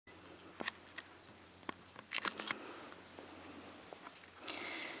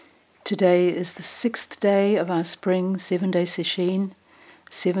Today is the 6th day of our spring 7-day sesshin,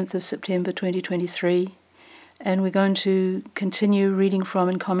 7th of September 2023, and we're going to continue reading from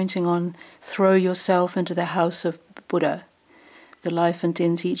and commenting on Throw Yourself into the House of Buddha, the life and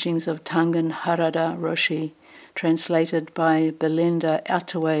 10 teachings of Tangen Harada Roshi, translated by Belinda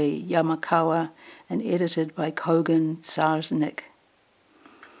Attaway Yamakawa and edited by Kogan Sarznik.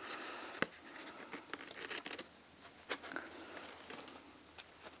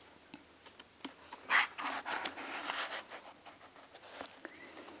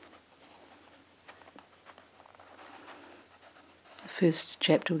 The first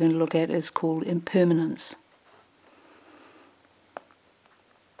chapter we're going to look at is called Impermanence.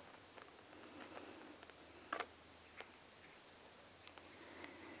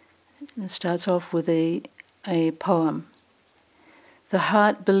 It starts off with a poem. The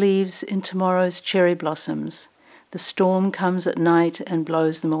heart believes in tomorrow's cherry blossoms. The storm comes at night and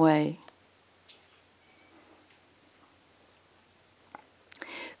blows them away.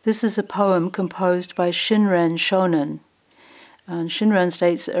 This is a poem composed by Shinran Shonin. Shinran's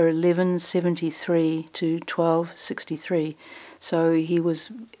dates are 1173 to 1263, so he was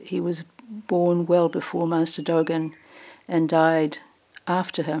born well before Master Dogen and died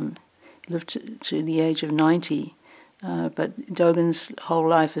after him. He lived to the age of 90, but Dogen's whole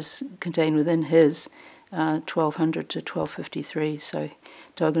life is contained within his 1200 to 1253, so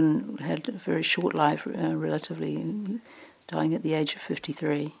Dogen had a very short life, relatively, dying at the age of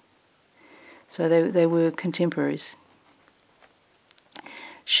 53. So they were contemporaries.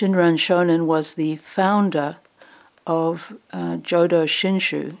 Shinran Shonin was the founder of Jodo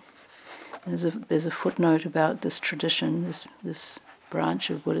Shinshu. There's a footnote about this tradition, this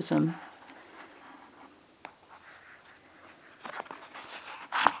branch of Buddhism.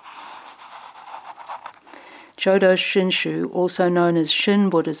 Jodo Shinshu, also known as Shin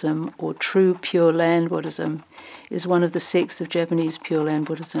Buddhism or True Pure Land Buddhism, is one of the sects of Japanese Pure Land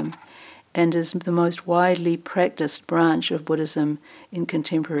Buddhism and is the most widely practiced branch of Buddhism in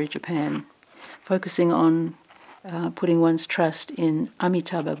contemporary Japan, focusing on putting one's trust in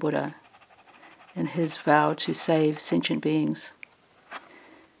Amitabha Buddha and his vow to save sentient beings,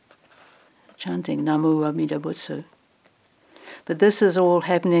 chanting Namu Amida Butsu. But this is all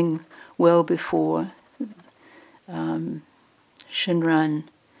happening well before Shinran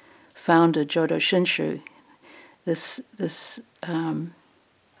founded Jodo Shinshu. This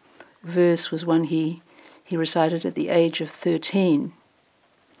verse was one he recited at the age of 13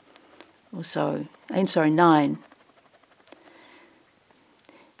 or so. 9.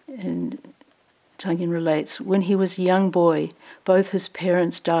 And Tangen relates, when he was a young boy, both his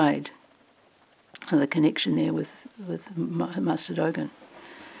parents died. And the connection there with Master Dogen.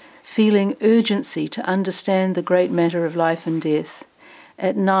 Feeling urgency to understand the great matter of life and death,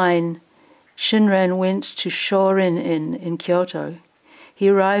 at 9, Shinran went to Shorin Inn in Kyoto. He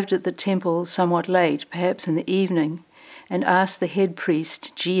arrived at the temple somewhat late, perhaps in the evening, and asked the head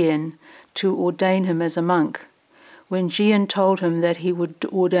priest, Jien, to ordain him as a monk. When Jien told him that he would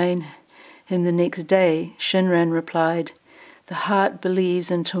ordain him the next day, Shinran replied, "The heart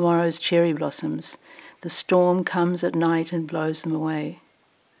believes in tomorrow's cherry blossoms. The storm comes at night and blows them away."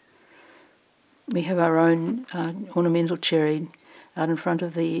 We have our own ornamental cherry out in front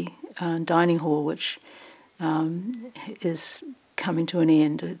of the dining hall, which is coming to an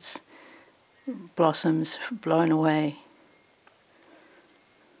end. Its blossoms blown away.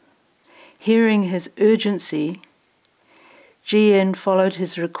 Hearing his urgency, Jien followed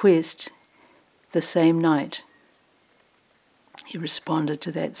his request the same night. He responded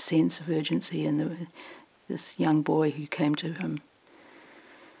to that sense of urgency in this young boy who came to him.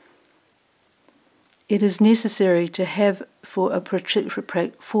 It is necessary to have, for a practitioner,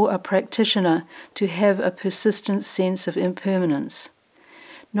 to have a persistent sense of impermanence,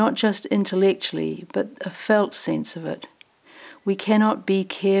 not just intellectually, but a felt sense of it. We cannot be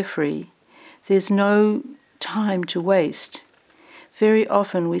carefree. There's no time to waste. Very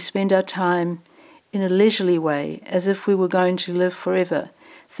often we spend our time in a leisurely way, as if we were going to live forever,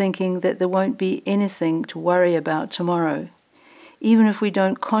 thinking that there won't be anything to worry about tomorrow. Even if we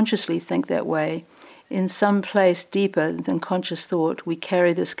don't consciously think that way, in some place deeper than conscious thought, we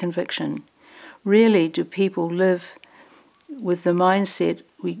carry this conviction. Rarely do people live with the mindset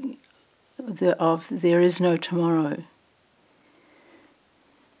of there is no tomorrow,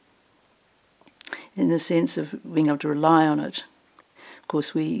 in the sense of being able to rely on it. Of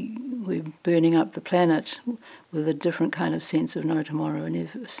course, we're burning up the planet with a different kind of sense of no tomorrow, and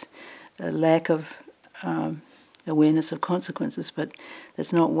a lack of awareness of consequences, but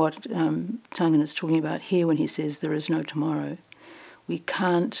that's not what Tangen is talking about here when he says there is no tomorrow. We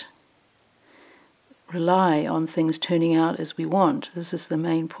can't rely on things turning out as we want. This is the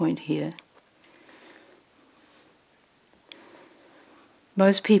main point here.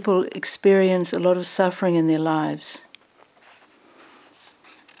 Most people experience a lot of suffering in their lives.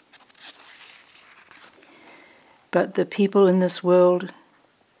 But the people in this world,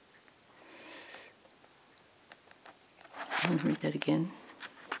 I'll read that again.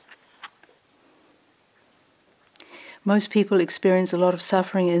 Most people experience a lot of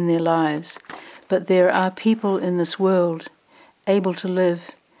suffering in their lives, but there are people in this world able to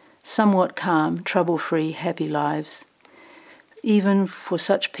live somewhat calm, trouble-free, happy lives. Even for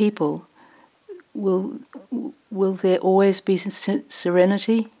such people, will there always be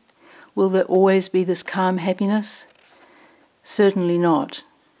serenity? Will there always be this calm happiness? Certainly not.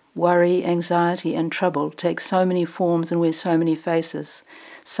 Worry, anxiety, and trouble take so many forms and wear so many faces.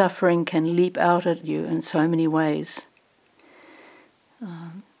 Suffering can leap out at you in so many ways.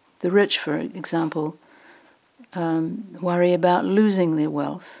 The rich, for example, worry about losing their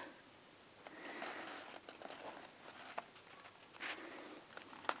wealth.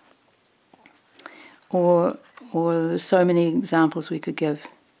 Or there's so many examples we could give.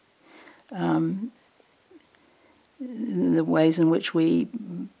 The ways in which we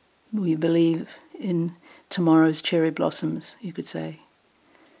believe in tomorrow's cherry blossoms, you could say.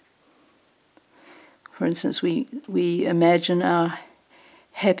 For instance, we imagine our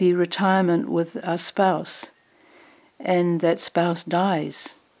happy retirement with our spouse, and that spouse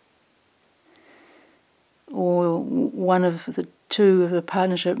dies. Or one of the two of the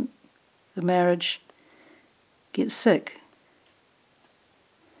partnership, the marriage, gets sick.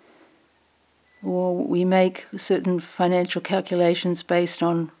 Or we make certain financial calculations based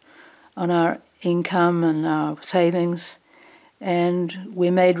on our income and our savings, and we're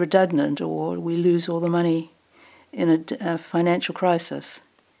made redundant, or we lose all the money in a financial crisis.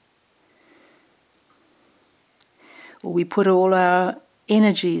 Or we put all our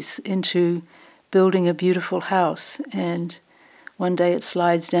energies into building a beautiful house, and one day it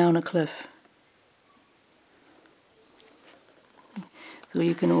slides down a cliff. So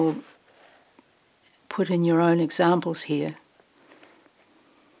you can all put in your own examples here.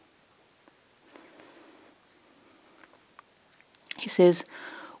 He says,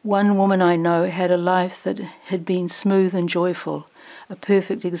 one woman I know had a life that had been smooth and joyful, a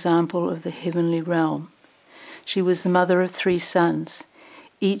perfect example of the heavenly realm. She was the mother of 3 sons,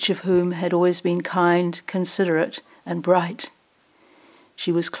 each of whom had always been kind, considerate, and bright.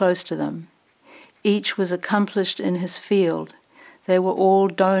 She was close to them. Each was accomplished in his field. They were all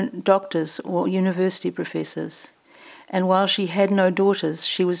doctors or university professors. And while she had no daughters,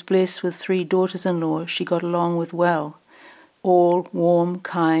 she was blessed with 3 daughters-in-law she got along with well, all warm,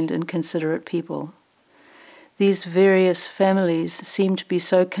 kind, and considerate people. These various families seemed to be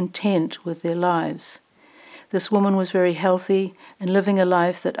so content with their lives. This woman was very healthy and living a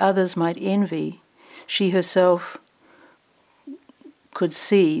life that others might envy. She herself could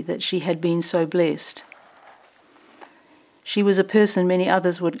see that she had been so blessed. She was a person many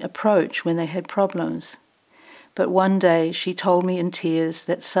others would approach when they had problems. But one day she told me in tears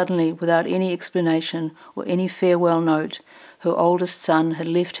that suddenly, without any explanation or any farewell note, her oldest son had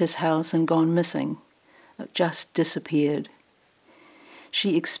left his house and gone missing, just disappeared.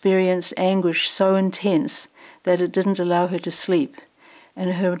 She experienced anguish so intense that it didn't allow her to sleep,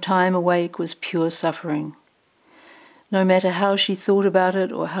 and her time awake was pure suffering. No matter how she thought about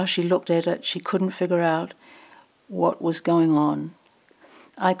it or how she looked at it, she couldn't figure out what was going on.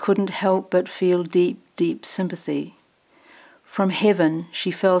 I couldn't help but feel deep, deep sympathy. From heaven, she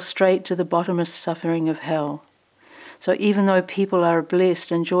fell straight to the bottomless suffering of hell. So even though people are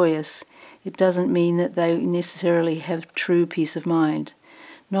blessed and joyous, it doesn't mean that they necessarily have true peace of mind.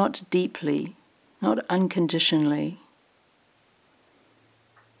 Not deeply, not unconditionally.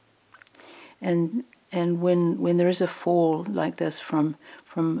 And when there is a fall like this from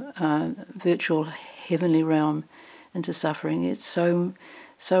virtual heavenly realm into suffering, it's so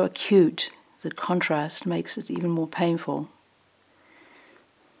acute. The contrast makes it even more painful.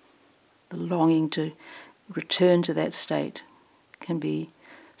 The longing to return to that state can be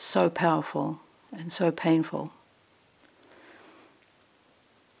so powerful and so painful.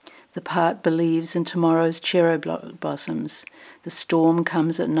 The part believes in tomorrow's cherry blossoms. The storm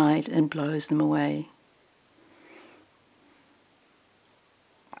comes at night and blows them away.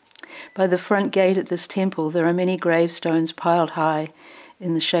 By the front gate at this temple, there are many gravestones piled high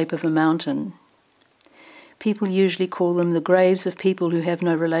in the shape of a mountain. People usually call them the graves of people who have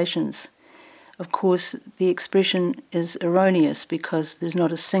no relations. Of course, the expression is erroneous because there's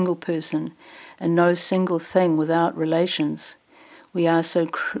not a single person and no single thing without relations. We are so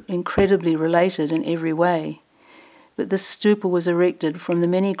incredibly related in every way. But this stupa was erected from the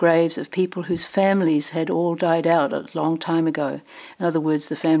many graves of people whose families had all died out a long time ago. In other words,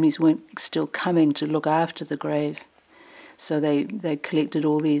 the families weren't still coming to look after the grave. So they collected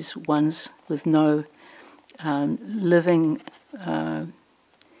all these ones with no living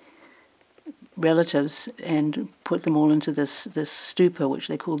relatives and put them all into this stupa, which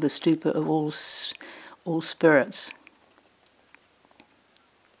they call the stupa of all spirits.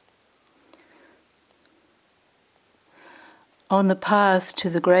 On the path to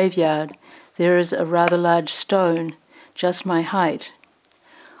the graveyard, there is a rather large stone, just my height.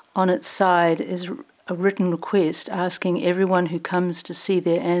 On its side is a written request asking everyone who comes to see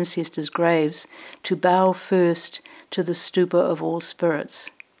their ancestors' graves to bow first to the stupa of all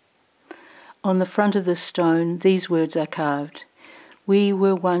spirits. On the front of this stone, these words are carved: "We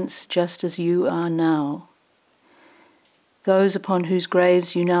were once just as you are now. Those upon whose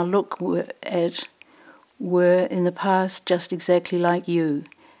graves you now look were in the past just exactly like you,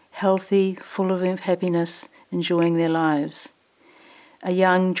 healthy, full of happiness, enjoying their lives. A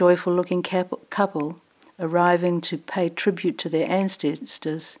young, joyful-looking couple arriving to pay tribute to their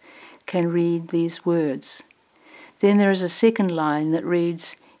ancestors can read these words. Then there is a second line that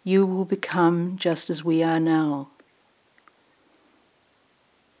reads, "You will become just as we are now."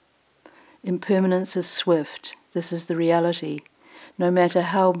 Impermanence is swift. This is the reality. No matter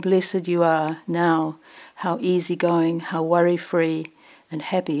how blessed you are now, how easygoing, how worry-free and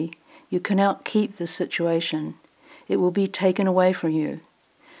happy, you cannot keep this situation. It will be taken away from you.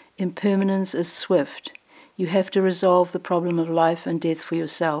 Impermanence is swift. You have to resolve the problem of life and death for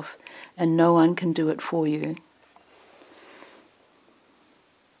yourself, and no one can do it for you.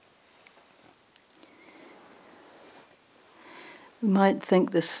 We might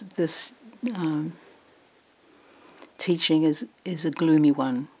think this teaching is a gloomy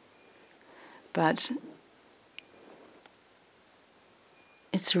one, but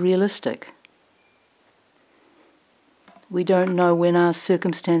it's realistic. We don't know when our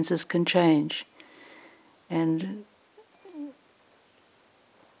circumstances can change, and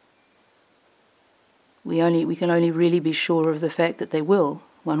we can only really be sure of the fact that they will,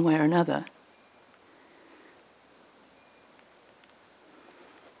 one way or another.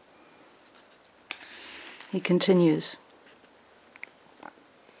 He continues,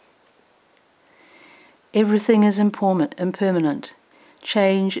 "Everything is impermanent.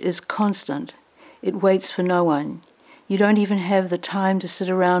 Change is constant. It waits for no one. You don't even have the time to sit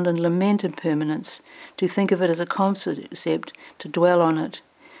around and lament impermanence, to think of it as a concept, to dwell on it.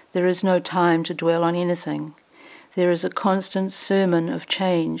 There is no time to dwell on anything. There is a constant sermon of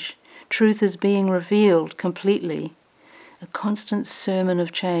change. Truth is being revealed completely. A constant sermon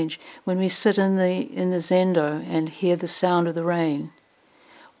of change. When we sit in the zendo and hear the sound of the rain,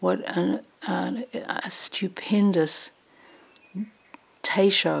 what a stupendous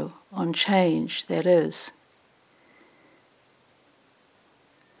teisho on change that is.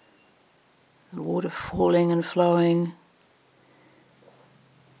 The water falling and flowing,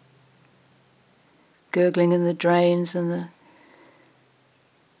 gurgling in the drains and the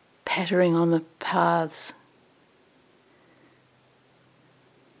pattering on the paths.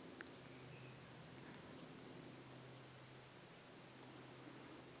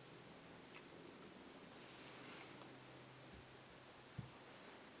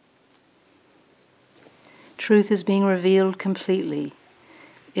 Truth is being revealed completely.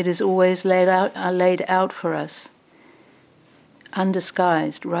 It is always laid out for us,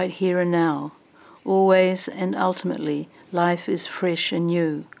 undisguised, right here and now. Always and ultimately, life is fresh and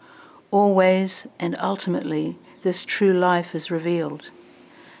new. Always and ultimately, this true life is revealed.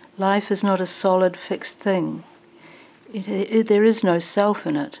 Life is not a solid, fixed thing. There is no self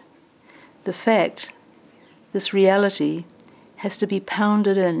in it. The fact, this reality, has to be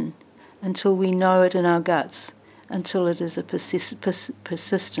pounded in until we know it in our guts, until it is a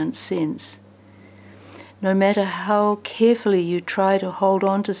persistent sense. No matter how carefully you try to hold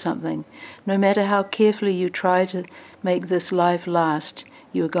on to something, no matter how carefully you try to make this life last,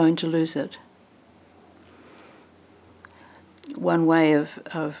 you are going to lose it. One way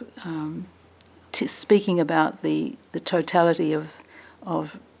of speaking about the totality of a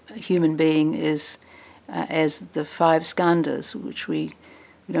human being is as the five skandhas, which we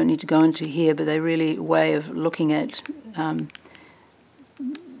don't need to go into here, but they're really a way of looking at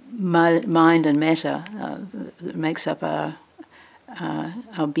mind and matter that makes up our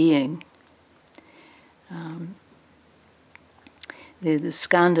being. The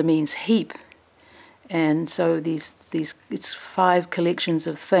skandha means heap, and so these it's five collections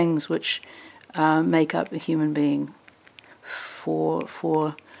of things which make up a human being.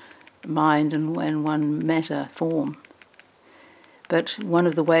 for mind and one matter form. But one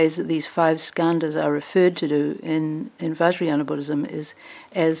of the ways that these 5 skandhas are referred to in Vajrayana Buddhism is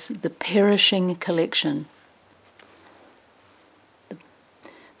as the perishing collection.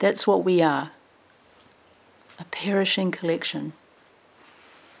 That's what we are, a perishing collection.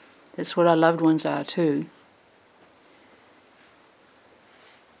 That's what our loved ones are too.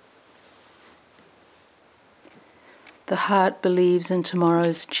 The heart believes in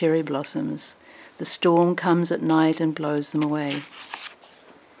tomorrow's cherry blossoms. The storm comes at night and blows them away.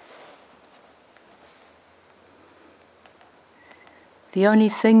 The only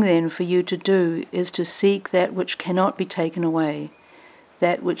thing then for you to do is to seek that which cannot be taken away,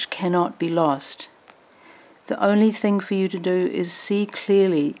 that which cannot be lost. The only thing for you to do is see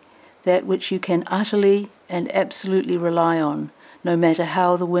clearly that which you can utterly and absolutely rely on, no matter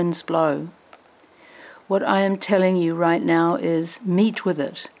how the winds blow. What I am telling you right now is meet with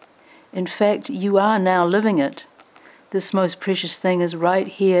it. In fact, you are now living it. This most precious thing is right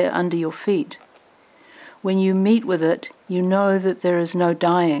here under your feet. When you meet with it, you know that there is no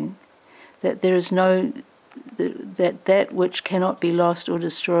dying, that there is no that which cannot be lost or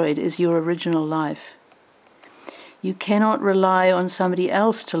destroyed is your original life. You cannot rely on somebody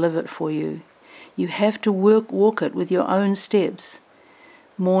else to live it for you. You have to walk it with your own steps.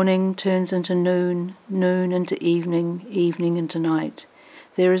 Morning turns into noon, noon into evening, evening into night.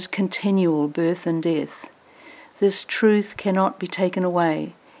 There is continual birth and death. This truth cannot be taken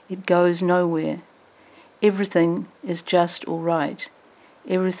away. It goes nowhere. Everything is just all right.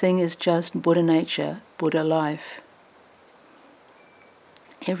 Everything is just Buddha nature, Buddha life.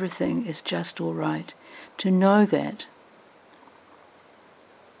 Everything is just all right. To know that,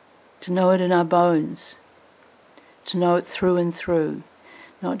 to know it in our bones, to know it through and through,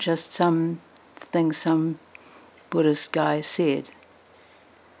 not just something some Buddhist guy said.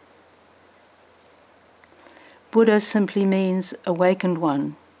 Buddha simply means awakened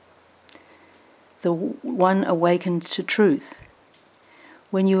one, the one awakened to truth.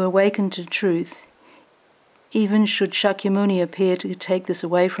 When you awaken to truth, even should Shakyamuni appear to take this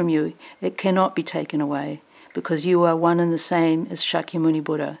away from you, it cannot be taken away, because you are one and the same as Shakyamuni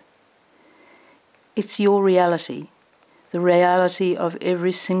Buddha. It's your reality, the reality of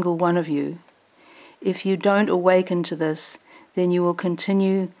every single one of you. If you don't awaken to this, then you will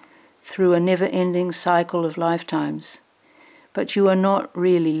continue through a never-ending cycle of lifetimes. But you are not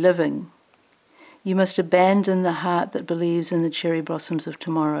really living. You must abandon the heart that believes in the cherry blossoms of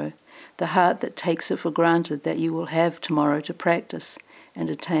tomorrow, the heart that takes it for granted that you will have tomorrow to practice and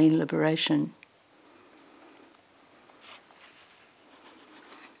attain liberation.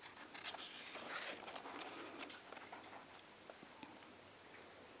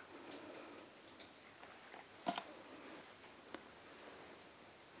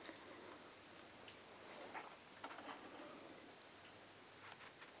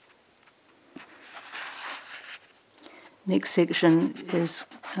 Next section is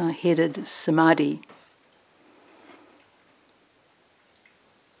headed Samadhi.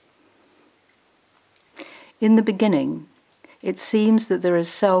 In the beginning, it seems that there is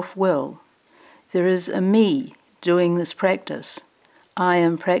self-will. There is a me doing this practice. I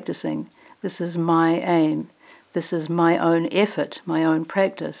am practicing. This is my aim. This is my own effort, my own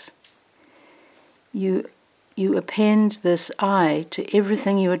practice. You append this I to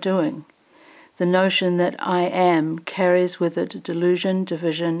everything you are doing. The notion that I am carries with it delusion,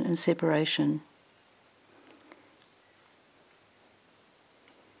 division, and separation.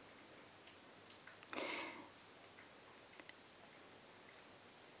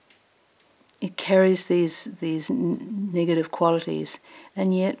 It carries these negative qualities,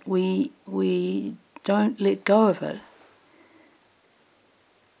 and yet we don't let go of it.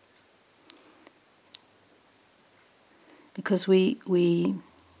 Because we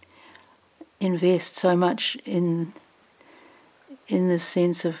invest so much in this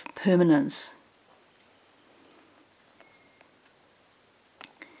sense of permanence,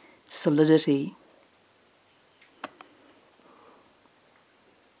 solidity.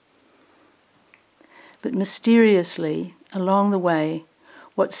 But mysteriously, along the way,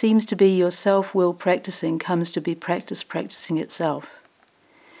 what seems to be your self-will practicing comes to be practicing itself.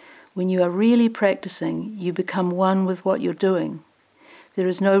 When you are really practicing, you become one with what you're doing. There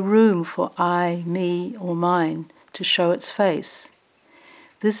is no room for I, me, or mine to show its face.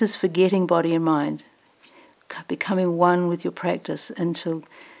 This is forgetting body and mind, becoming one with your practice until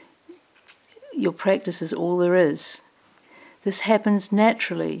your practice is all there is. This happens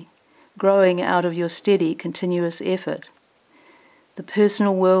naturally, growing out of your steady, continuous effort. The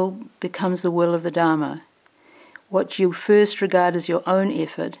personal will becomes the will of the Dharma. what you first regard as your own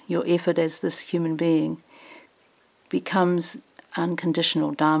effort, your effort as this human being, becomes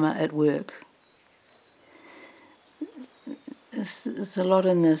unconditional Dharma at work. There's a lot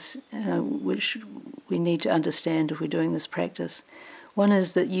in this which we need to understand if we're doing this practice. One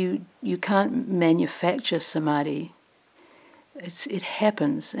is that you can't manufacture samadhi. It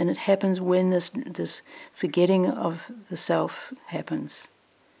happens, and it happens when this forgetting of the self happens.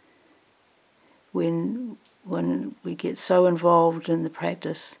 When we get so involved in the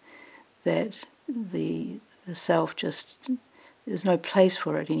practice that the self just, there's no place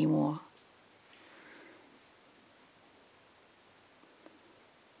for it anymore.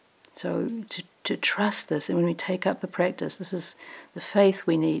 So to trust this, and when we take up the practice, this is the faith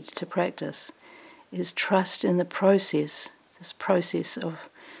we need to practice, is trust in the process, this process of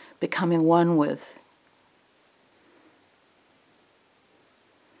becoming one with.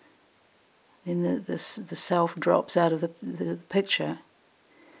 Then the self drops out of the picture.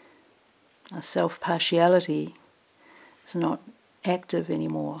 Our self-partiality is not active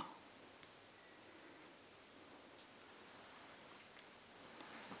anymore.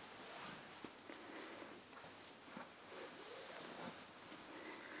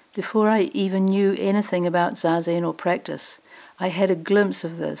 Before I even knew anything about Zazen or practice, I had a glimpse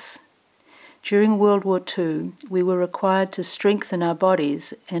of this. During World War II, we were required to strengthen our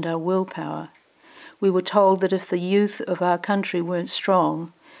bodies and our willpower. We were told that if the youth of our country weren't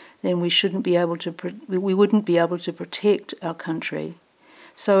strong, then we wouldn't be able to protect our country.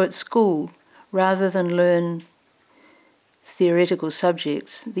 So at school, rather than learn theoretical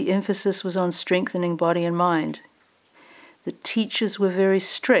subjects, the emphasis was on strengthening body and mind. The teachers were very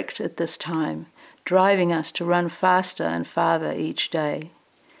strict at this time, driving us to run faster and farther each day.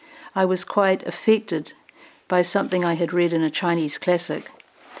 I was quite affected by something I had read in a Chinese classic,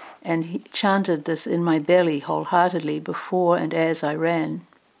 and he chanted this in my belly wholeheartedly before and as I ran.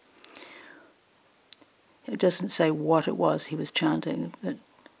 It doesn't say what it was he was chanting, but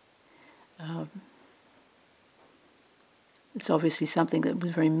it's obviously something that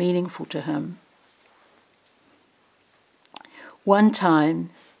was very meaningful to him. One time,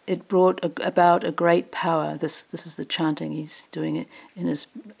 it brought about a great power. This is the chanting. He's doing it in his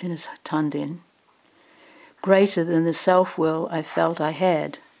Tangen. Greater than the self-will I felt I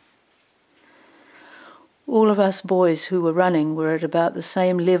had. All of us boys who were running were at about the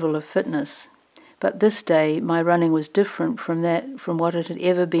same level of fitness, but this day my running was different from what it had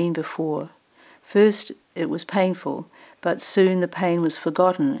ever been before. First, it was painful, but soon the pain was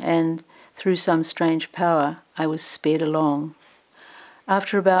forgotten, and through some strange power, I was sped along.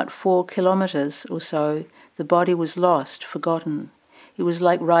 After about 4 kilometers or so, the body was lost, forgotten. It was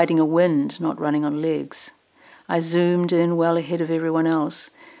like riding a wind, not running on legs. I zoomed in well ahead of everyone else,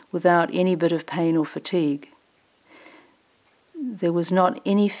 without any bit of pain or fatigue. There was not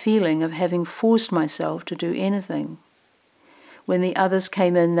any feeling of having forced myself to do anything. When the others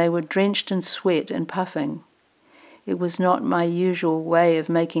came in, they were drenched in sweat and puffing. It was not my usual way of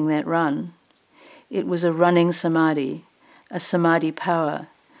making that run. It was a running samadhi, a samadhi power,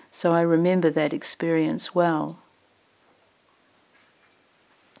 so I remember that experience well.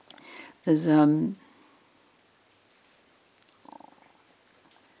 There's a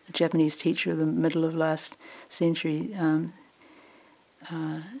Japanese teacher of the middle of last century,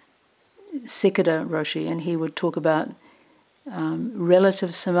 Sekida Roshi, and he would talk about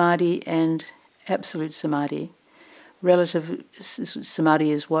relative samadhi and absolute samadhi. Relative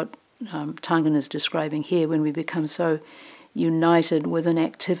samadhi is what Tangen is describing here, when we become so united with an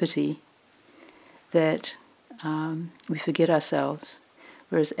activity that we forget ourselves.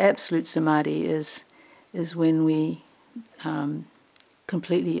 Whereas absolute samadhi is when we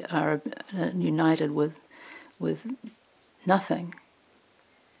completely are united with nothing.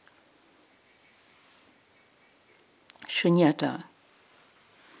 Shunyata.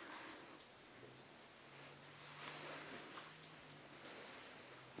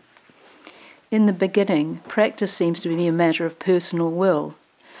 In the beginning, practice seems to be a matter of personal will,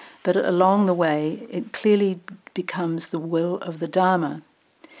 but along the way, it clearly becomes the will of the Dharma.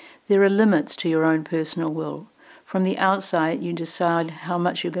 There are limits to your own personal will. From the outside, you decide how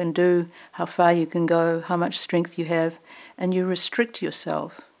much you can do, how far you can go, how much strength you have, and you restrict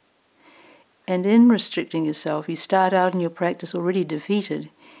yourself. And in restricting yourself, you start out in your practice already defeated,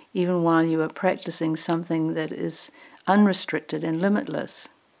 even while you are practicing something that is unrestricted and limitless.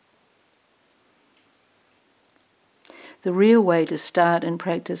 The real way to start in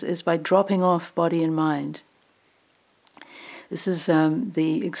practice is by dropping off body and mind. This is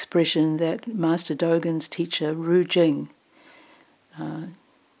the expression that Master Dogen's teacher, Ru Jing,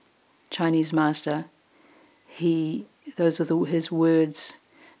 Chinese master, those are his words,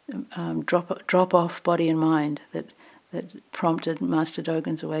 drop off body and mind, that prompted Master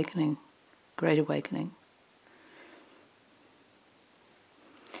Dogen's awakening, great awakening.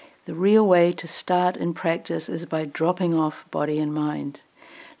 The real way to start in practice is by dropping off body and mind.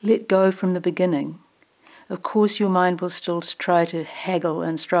 Let go from the beginning. Of course, your mind will still try to haggle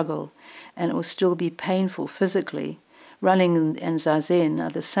and struggle, and it will still be painful physically. Running and zazen are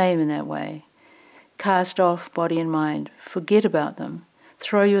the same in that way. Cast off body and mind. Forget about them.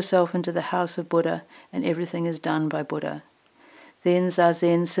 Throw yourself into the house of Buddha, and everything is done by Buddha. Then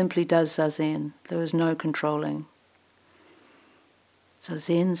zazen simply does zazen. There is no controlling.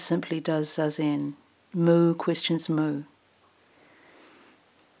 Zazen simply does zazen. Mu questions mu.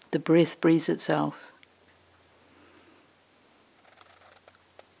 The breath breathes itself.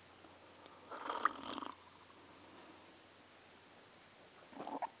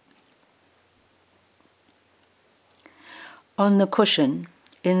 On the cushion,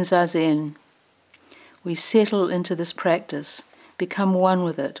 in zazen, we settle into this practice, become one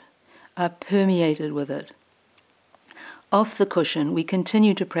with it, are permeated with it. Off the cushion, we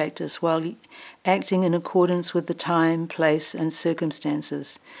continue to practice while acting in accordance with the time, place, and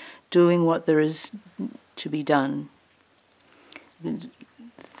circumstances, doing what there is to be done.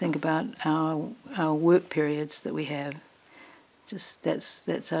 Think about our work periods that we have. Just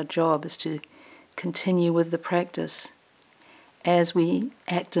that's our job, is to continue with the practice as we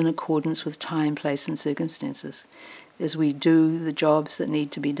act in accordance with time, place, and circumstances, as we do the jobs that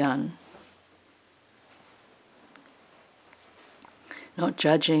need to be done. Not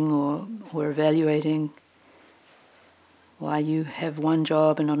judging or evaluating why you have one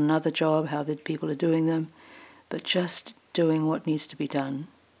job and not another job, how the people are doing them, but just doing what needs to be done.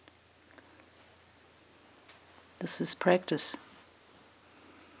 This is practice.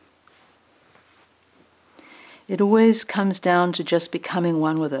 It always comes down to just becoming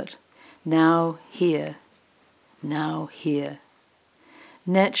one with it. Now, here. Now, here.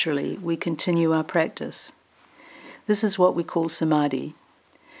 Naturally, we continue our practice. This is what we call samadhi.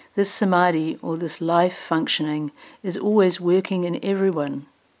 This samadhi, or this life functioning, is always working in everyone.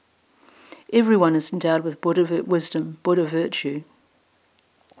 Everyone is endowed with Buddha wisdom, Buddha virtue.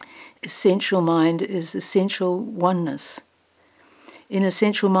 Essential mind is essential oneness. In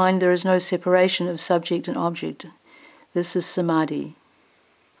essential mind, there is no separation of subject and object. This is samadhi.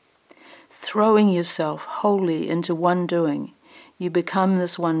 Throwing yourself wholly into one doing, you become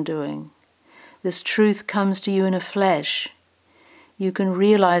this one doing. This truth comes to you in a flash. You can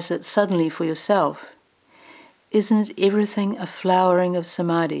realize it suddenly for yourself. Isn't everything a flowering of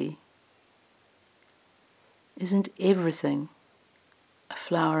samadhi? Isn't everything a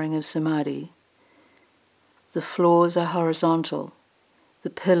flowering of samadhi? The floors are horizontal. The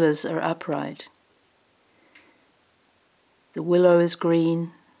pillars are upright. The willow is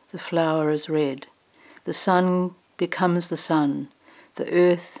green, the flower is red. The sun becomes the sun, the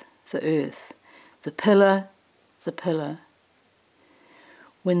earth, the pillar, the pillar.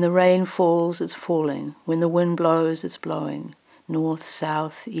 When the rain falls, it's falling. When the wind blows, it's blowing. North,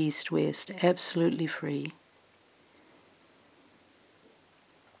 south, east, west, absolutely free.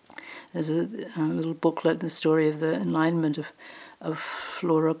 There's a little booklet, the story of the enlightenment of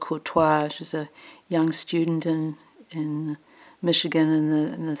Flora Courtois. She was a young student in Michigan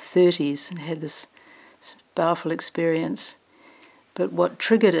in the 30s and had this powerful experience. But what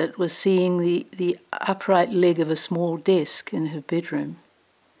triggered it was seeing the upright leg of a small desk in her bedroom.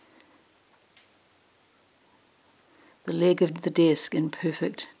 The leg of the desk in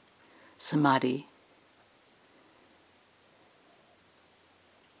perfect samadhi.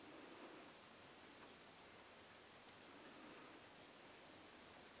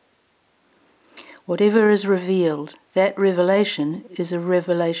 Whatever is revealed, that revelation is a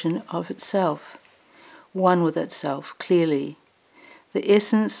revelation of itself, one with itself, clearly. The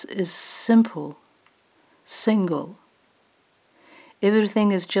essence is simple, single.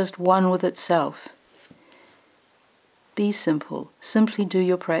 Everything is just one with itself. Be simple. Simply do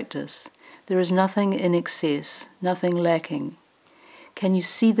your practice. There is nothing in excess, nothing lacking. Can you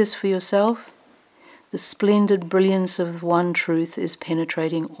see this for yourself? The splendid brilliance of one truth is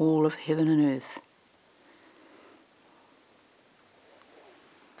penetrating all of heaven and earth.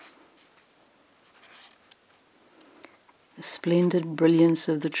 The splendid brilliance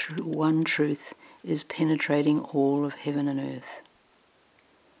of the one truth is penetrating all of heaven and earth.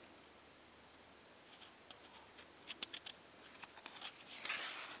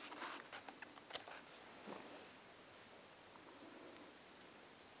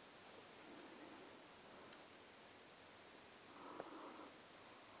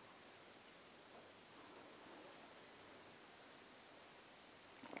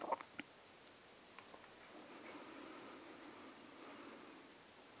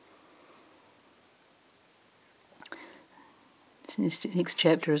 Next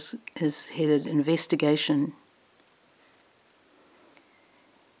chapter is headed Investigation.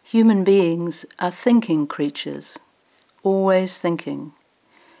 Human beings are thinking creatures, always thinking.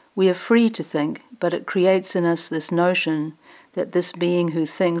 We are free to think, but it creates in us this notion that this being who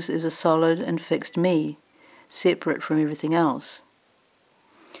thinks is a solid and fixed me, separate from everything else.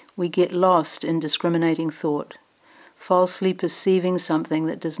 We get lost in discriminating thought, falsely perceiving something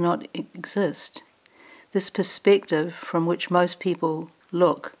that does not exist. This perspective from which most people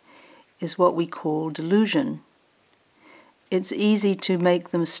look is what we call delusion. It's easy to make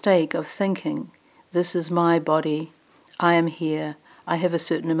the mistake of thinking, this is my body, I am here, I have a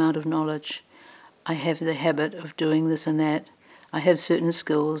certain amount of knowledge, I have the habit of doing this and that, I have certain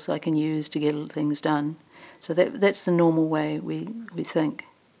skills I can use to get things done. So that's the normal way we think.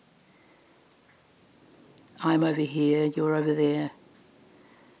 I'm over here, you're over there.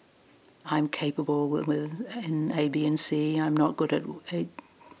 I'm capable in A, B, and C. I'm not good at D,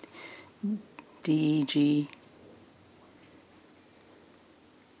 E, G.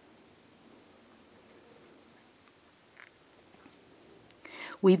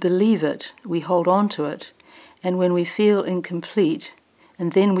 We believe it, we hold on to it, and when we feel incomplete,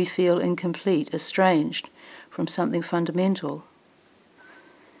 and then we feel incomplete, estranged from something fundamental.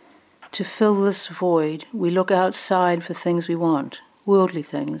 To fill this void, we look outside for things we want, worldly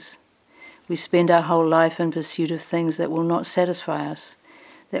things. We spend our whole life in pursuit of things that will not satisfy us,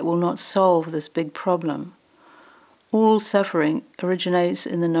 that will not solve this big problem. All suffering originates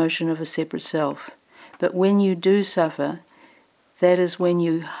in the notion of a separate self. But when you do suffer, that is when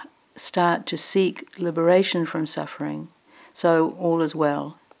you start to seek liberation from suffering. So all is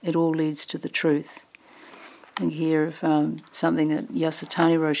well. It all leads to the truth. And here of something that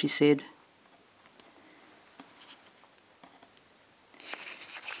Yasutani Roshi said.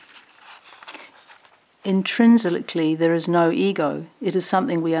 Intrinsically, there is no ego. It is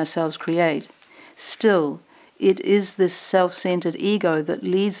something we ourselves create. Still, it is this self-centered ego that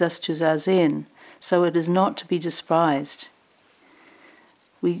leads us to Zazen, so it is not to be despised.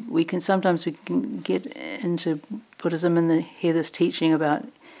 We can sometimes get into Buddhism and hear this teaching about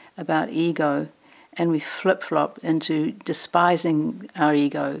ego, and we flip-flop into despising our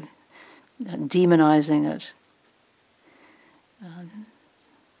ego, demonizing it.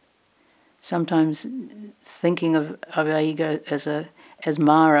 Sometimes thinking of our ego as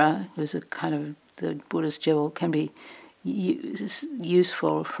Mara, who's a kind of the Buddhist jewel, can be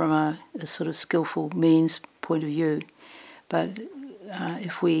useful from a sort of skillful means point of view. But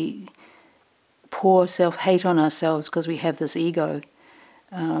if we pour self-hate on ourselves because we have this ego,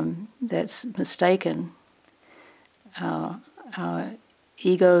 that's mistaken. Our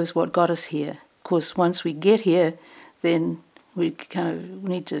ego is what got us here. Of course, once we get here, then we kind of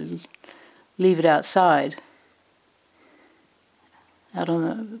need to leave it outside, out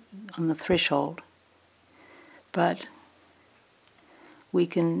on the threshold. But we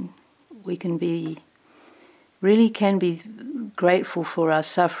can be grateful for our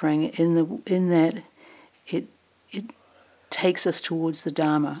suffering in that it takes us towards the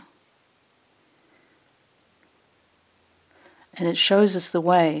Dharma. And it shows us the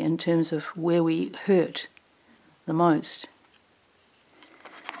way in terms of where we hurt the most.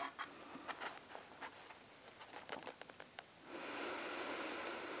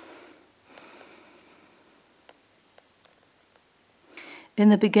 In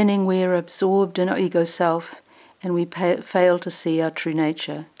the beginning, we are absorbed in our ego self, and we fail to see our true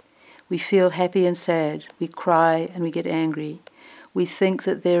nature. We feel happy and sad. We cry and we get angry. We think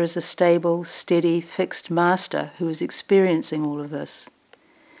that there is a stable, steady, fixed master who is experiencing all of this.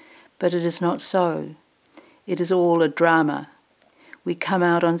 But it is not so. It is all a drama. We come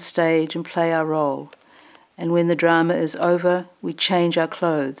out on stage and play our role. And when the drama is over, we change our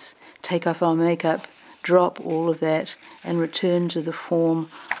clothes, take off our makeup, drop all of that, and return to the form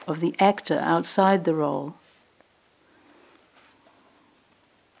of the actor outside the role.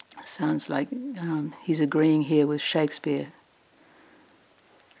 Sounds like he's agreeing here with Shakespeare.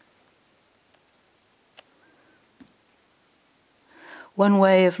 One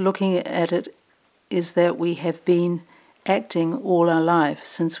way of looking at it is that we have been acting all our life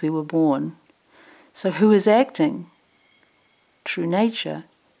since we were born. So who is acting? True nature.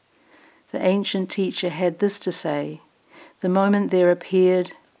 The ancient teacher had this to say: the moment there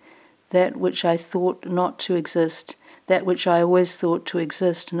appeared that which I thought not to exist, that which I always thought to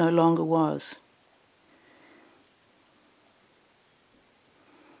exist no longer was.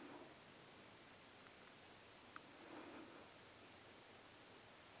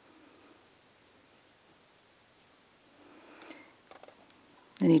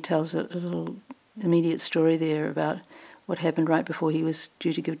 Then he tells a little immediate story there about what happened right before he was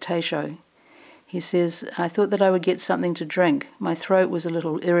due to give Teisho. He says, I thought that I would get something to drink. My throat was a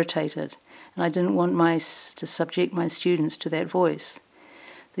little irritated, and I didn't want to subject my students to that voice.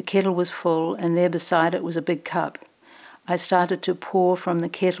 The kettle was full, and there beside it was a big cup. I started to pour from the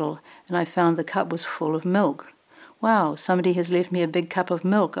kettle, and I found the cup was full of milk. Wow, somebody has left me a big cup of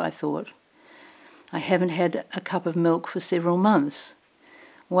milk, I thought. I haven't had a cup of milk for several months.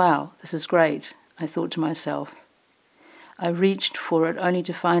 Wow, this is great, I thought to myself. I reached for it only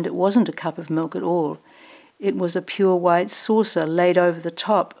to find it wasn't a cup of milk at all. It was a pure white saucer laid over the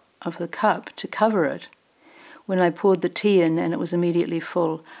top of the cup to cover it. When I poured the tea in and it was immediately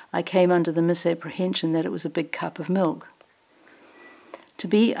full, I came under the misapprehension that it was a big cup of milk. To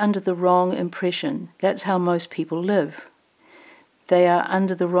be under the wrong impression, that's how most people live. They are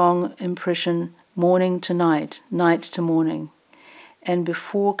under the wrong impression morning to night, night to morning. And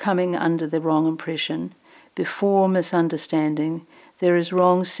before coming under the wrong impression, before misunderstanding, there is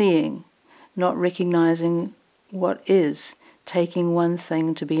wrong seeing, not recognizing what is, taking one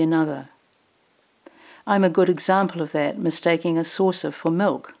thing to be another. I'm a good example of that, mistaking a saucer for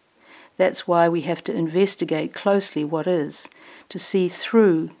milk. That's why we have to investigate closely what is, to see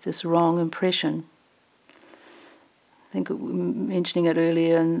through this wrong impression. I think mentioning it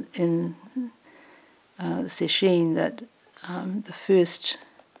earlier in the sesshin that the first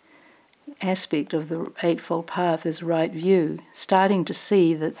aspect of the Eightfold Path is right view, starting to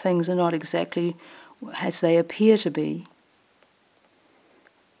see that things are not exactly as they appear to be,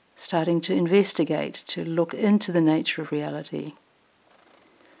 starting to investigate, to look into the nature of reality.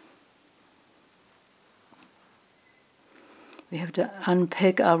 We have to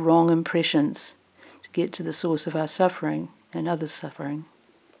unpick our wrong impressions to get to the source of our suffering and others' suffering.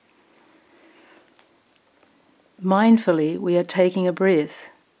 Mindfully, we are taking a breath.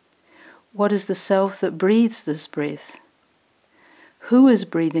 What is the self that breathes this breath? Who is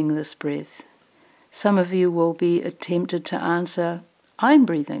breathing this breath? Some of you will be tempted to answer, I'm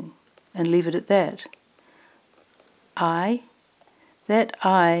breathing, and leave it at that. That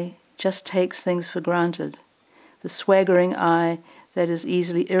I just takes things for granted. The swaggering I that is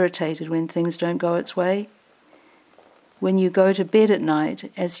easily irritated when things don't go its way. When you go to bed at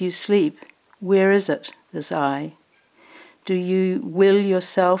night, as you sleep, where is it, this I? Do you will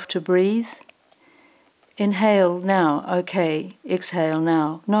yourself to breathe? Inhale now, okay. Exhale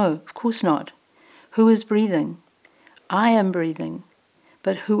now. No, of course not. Who is breathing? I am breathing.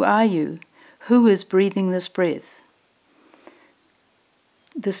 But who are you? Who is breathing this breath?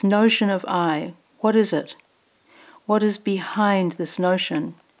 This notion of I, what is it? What is behind this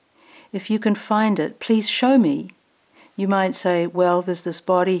notion? If you can find it, please show me. You might say, well, there's this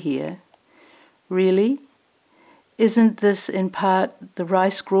body here. Really? Isn't this in part the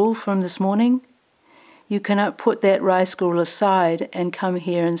rice gruel from this morning? You cannot put that rice gruel aside and come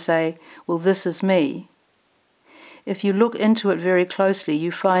here and say, well, this is me. If you look into it very closely,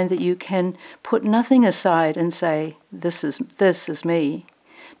 you find that you can put nothing aside and say, this is me.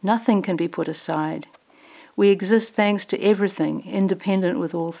 Nothing can be put aside. We exist thanks to everything, independent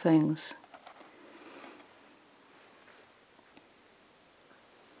with all things.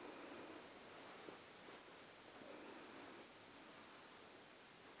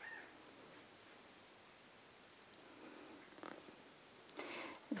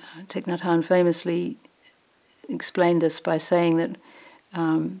 Thich Nhat Hanh famously explained this by saying that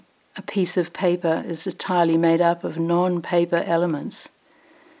a piece of paper is entirely made up of non-paper elements.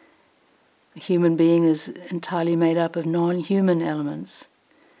 A human being is entirely made up of non-human elements.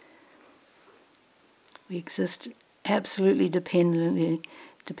 We exist absolutely dependent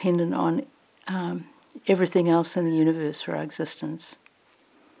on everything else in the universe for our existence.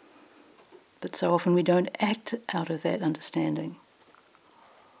 But so often we don't act out of that understanding.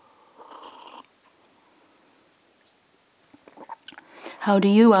 How do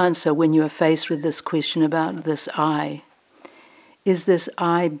you answer when you are faced with this question about this I? Is this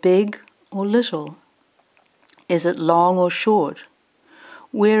I big or little? Is it long or short?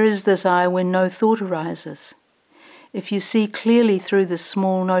 Where is this I when no thought arises? If you see clearly through this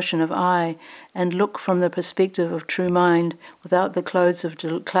small notion of I and look from the perspective of true mind without the clouds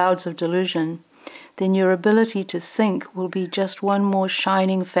of delusion, then your ability to think will be just one more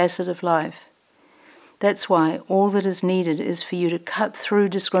shining facet of life. That's why all that is needed is for you to cut through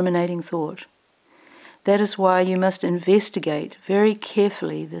discriminating thought. That is why you must investigate very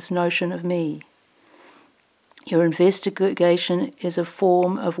carefully this notion of me. Your investigation is a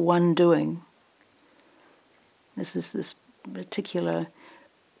form of one doing. This is this particular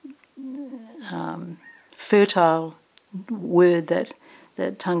fertile word that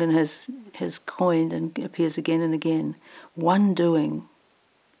that Tangen has coined and appears again and again. One doing,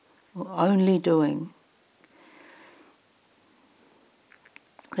 or only doing.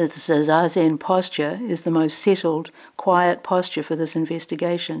 The Zazen posture is the most settled, quiet posture for this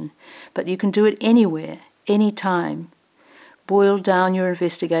investigation. But you can do it anywhere, any time. Boil down your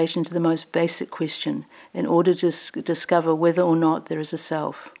investigation to the most basic question in order to discover whether or not there is a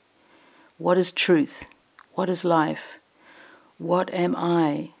self. What is truth? What is life? What am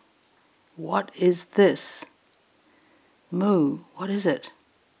I? What is this? Mu, what is it?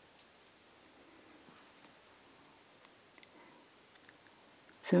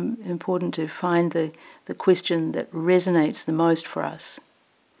 It's important to find the question that resonates the most for us.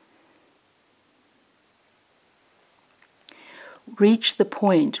 Reach the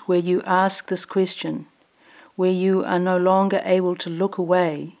point where you ask this question, where you are no longer able to look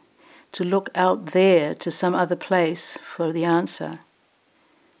away, to look out there to some other place for the answer.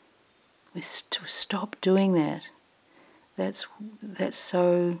 We stop doing that. That's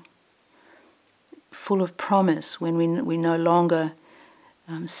so full of promise when we no longer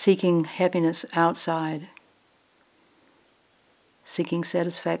seeking happiness outside, seeking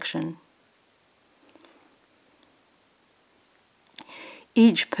satisfaction.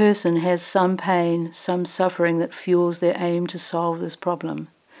 Each person has some pain, some suffering that fuels their aim to solve this problem,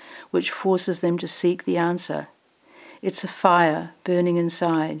 which forces them to seek the answer. It's a fire burning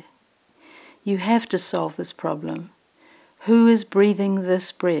inside. You have to solve this problem. Who is breathing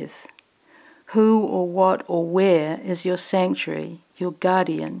this breath? Who or what or where is your sanctuary, your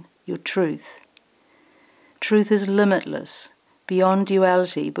guardian, your truth? Truth is limitless, beyond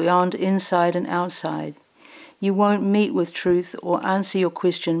duality, beyond inside and outside. You won't meet with truth or answer your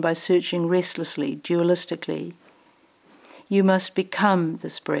question by searching restlessly, dualistically. You must become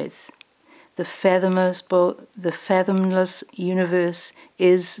this breath. The fathomless universe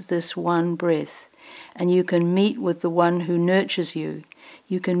is this one breath, and you can meet with the one who nurtures you.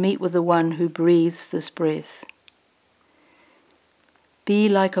 You can meet with the one who breathes this breath. Be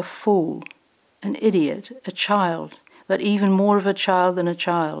like a fool, an idiot, a child, but even more of a child than a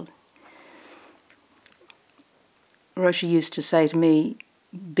child. Roshi used to say to me,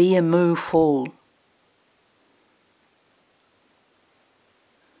 be a moo fool.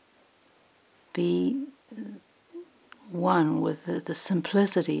 Be one with the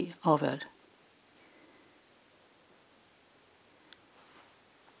simplicity of it.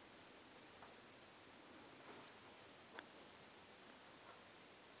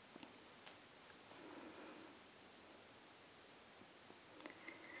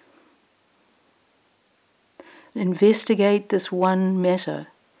 Investigate this one matter.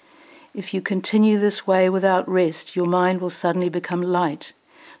 If you continue this way without rest, your mind will suddenly become light,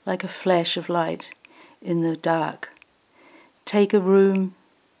 like a flash of light in the dark. Take a room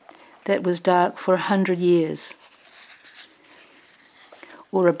that was dark for 100 years,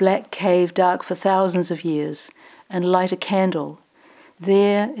 or a black cave dark for thousands of years, and light a candle.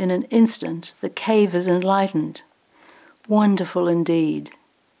 There, in an instant, the cave is enlightened. Wonderful indeed.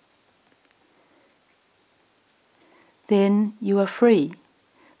 Then you are free.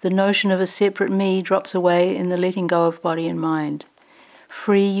 The notion of a separate me drops away in the letting go of body and mind.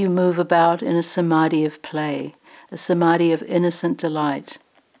 Free, you move about in a samadhi of play, a samadhi of innocent delight.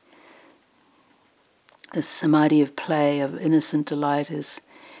 The samadhi of play, of innocent delight,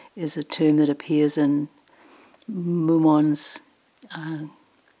 is a term that appears in Mumon's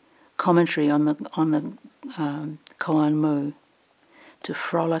commentary on the Koan Mu, to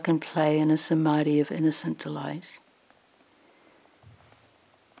frolic and play in a samadhi of innocent delight.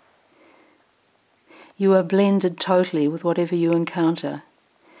 You are blended totally with whatever you encounter.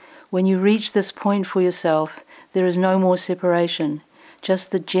 When you reach this point for yourself, there is no more separation,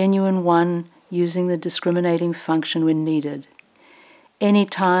 just the genuine one using the discriminating function when needed.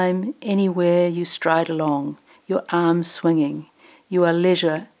 Anytime, anywhere you stride along, your arms swinging, you are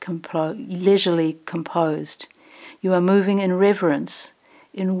leisurely composed. You are moving in reverence,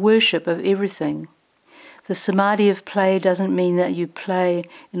 in worship of everything. The samadhi of play doesn't mean that you play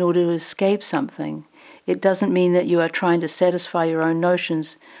in order to escape something. It doesn't mean that you are trying to satisfy your own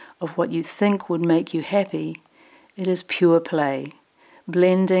notions of what you think would make you happy. It is pure play,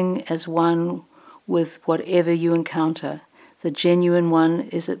 blending as one with whatever you encounter. The genuine one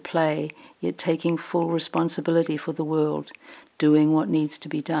is at play, yet taking full responsibility for the world, doing what needs to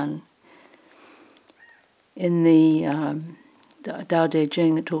be done. In the Tao Te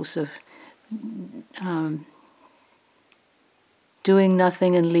Ching, it talks of doing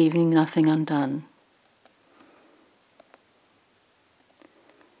nothing and leaving nothing undone.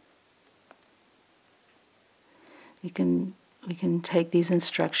 You can we can take these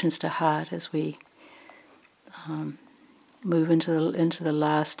instructions to heart as we move into the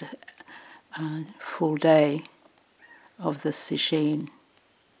last full day of this sesshin,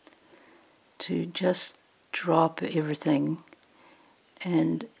 to just drop everything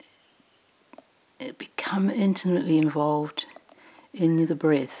and become intimately involved in the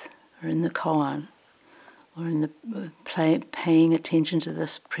breath, or in the koan, or in the paying attention to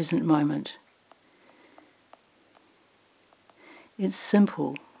this present moment. It's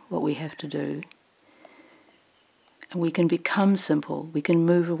simple what we have to do. And we can become simple. We can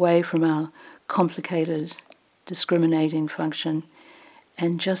move away from our complicated, discriminating function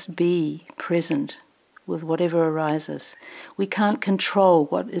and just be present with whatever arises. We can't control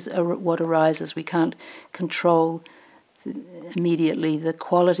what arises. We can't control immediately the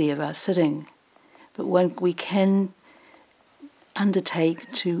quality of our sitting. But when we can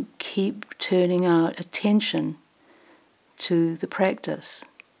undertake to keep turning our attention to the practice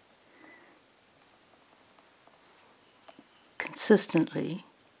consistently,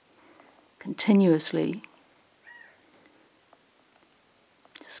 continuously,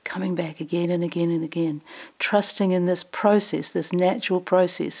 just coming back again and again and again, trusting in this process, this natural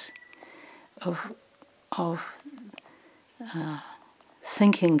process of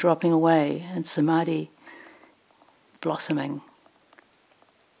thinking dropping away and samadhi blossoming.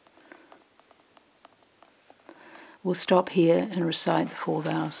 We'll stop here and recite the 4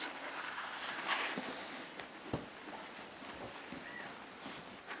 vows.